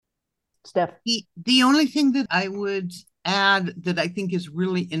Steph? The only thing that I would add that I think is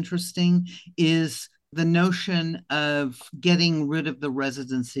really interesting is the notion of getting rid of the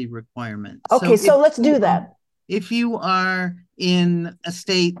residency requirement. Okay, So so let's do that. if you are in a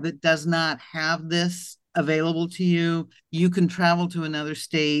state that does not have this available to you, you can travel to another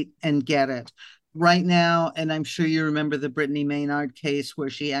state and get it. Right now, and I'm sure you remember the Brittany Maynard case where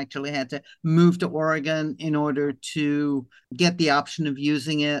she actually had to move to Oregon in order to get the option of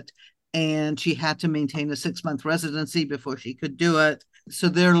using it. And she had to maintain a 6 month residency before she could do it. So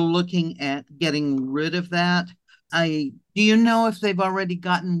they're looking at getting rid of that. I do you know if they've already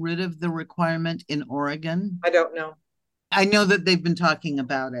gotten rid of the requirement in Oregon? I don't know. I know that they've been talking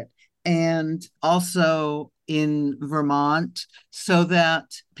about it, and also in Vermont, so that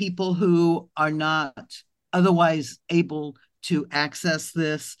people who are not otherwise able to access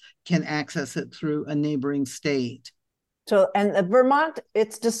this can access it through a neighboring state. So, and Vermont,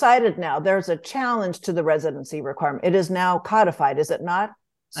 it's decided now. There's a challenge to the residency requirement. It is now codified, is it not?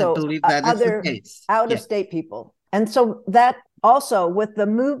 I So, believe that is the other case. out of Yeah. state people. And so, that also with the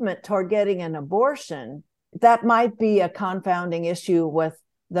movement toward getting an abortion, that might be a confounding issue with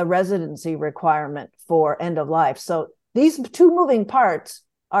the residency requirement for end of life. So, these two moving parts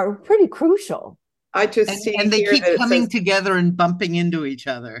are pretty crucial. I just And, see and they here keep that it says coming together and bumping into each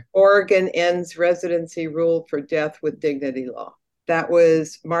other. Oregon ends residency rule for death with dignity law. That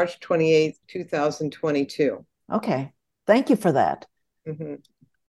was March 28th, 2022. Okay. Thank you for that. Mm-hmm.